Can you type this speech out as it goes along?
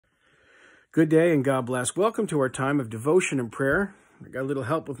Good day and God bless. Welcome to our time of devotion and prayer. I got a little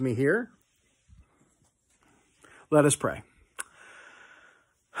help with me here. Let us pray.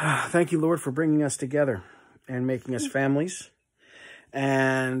 Thank you, Lord, for bringing us together and making us families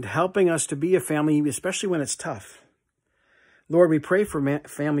and helping us to be a family, especially when it's tough. Lord, we pray for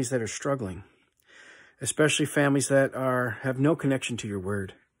families that are struggling, especially families that have no connection to your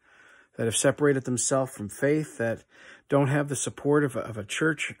word, that have separated themselves from faith, that don't have the support of a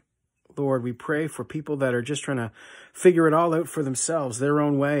church. Lord, we pray for people that are just trying to figure it all out for themselves, their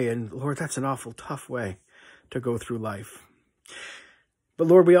own way. And Lord, that's an awful tough way to go through life. But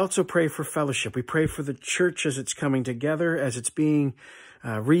Lord, we also pray for fellowship. We pray for the church as it's coming together, as it's being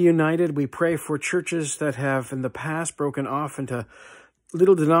reunited. We pray for churches that have in the past broken off into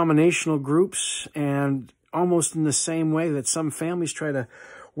little denominational groups, and almost in the same way that some families try to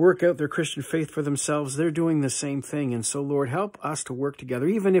work out their Christian faith for themselves, they're doing the same thing. And so, Lord, help us to work together.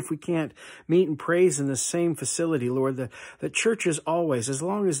 Even if we can't meet and praise in the same facility, Lord, the churches always, as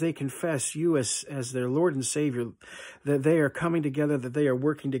long as they confess you as their Lord and Savior, that they are coming together, that they are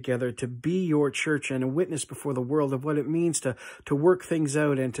working together to be your church and a witness before the world of what it means to work things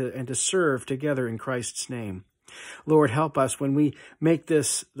out and to serve together in Christ's name. Lord, help us when we make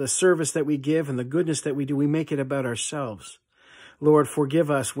this the service that we give and the goodness that we do, we make it about ourselves. Lord,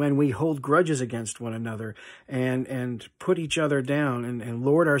 forgive us when we hold grudges against one another and put each other down and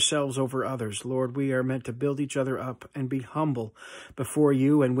lord ourselves over others. Lord, we are meant to build each other up and be humble before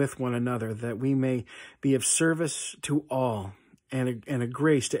you and with one another, that we may be of service to all and a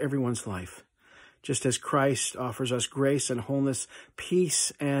grace to everyone's life. Just as Christ offers us grace and wholeness,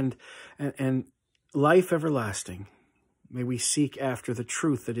 peace and life everlasting, may we seek after the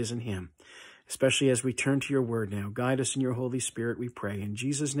truth that is in him. Especially as we turn to your word now. Guide us in your Holy Spirit, we pray. In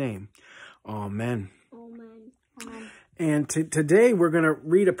Jesus' name, amen. Amen. Amen. And today we're going to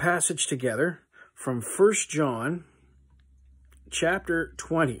read a passage together from 1 John chapter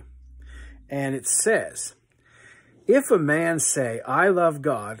 20. And it says, "If a man say, I love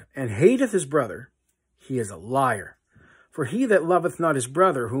God, and hateth his brother, he is a liar. For he that loveth not his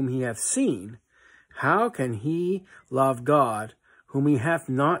brother whom he hath seen, how can he love God whom he hath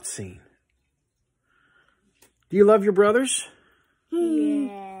not seen?" Do you love your brothers?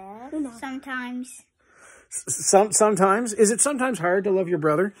 Yeah. Sometimes. Sometimes? Is it sometimes hard to love your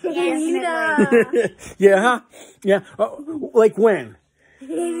brother? Yes. Yeah? Yeah. Oh, like when?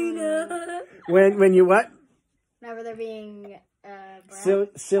 When you what? Whenever they're being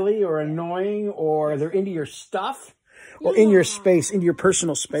Silly or annoying, or they're into your stuff, or in your space, into your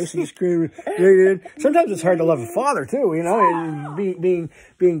personal space, and you scream. Sometimes it's hard to love a father too, you know, and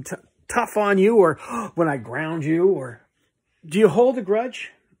being tough on you, or when I ground you, or do you hold a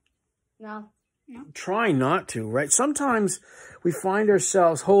grudge? No. Try not to, right? Sometimes we find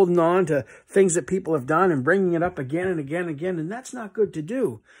ourselves holding on to things that people have done and bringing it up again and again and again, and that's not good to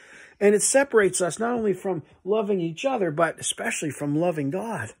do. And it separates us not only from loving each other, but especially from loving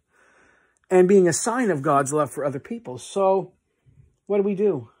God and being a sign of God's love for other people. So what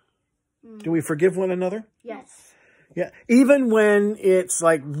do? Do we forgive one another? Yes. Yeah, even when it's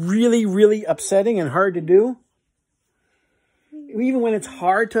like really, really upsetting and hard to do, even when it's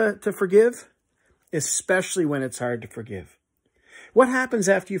hard to forgive, especially when it's hard to forgive. What happens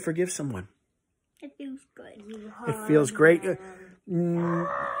after you forgive someone? It feels good. It feels great. You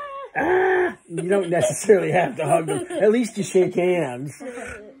don't necessarily have to hug them. At least you shake hands.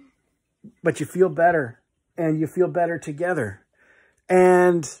 But you feel better, and you feel better together.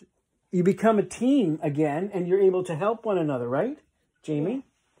 And you become a team again, and you're able to help one another, right, Jamie?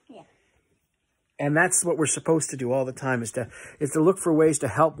 Yeah. And that's what we're supposed to do all the time, is to look for ways to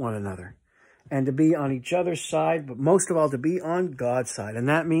help one another and to be on each other's side, but most of all, to be on God's side. And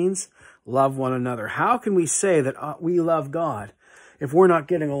that means love one another. How can we say that we love God if we're not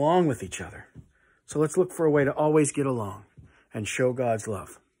getting along with each other? So let's look for a way to always get along and show God's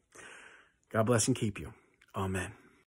love. God bless and keep you. Amen.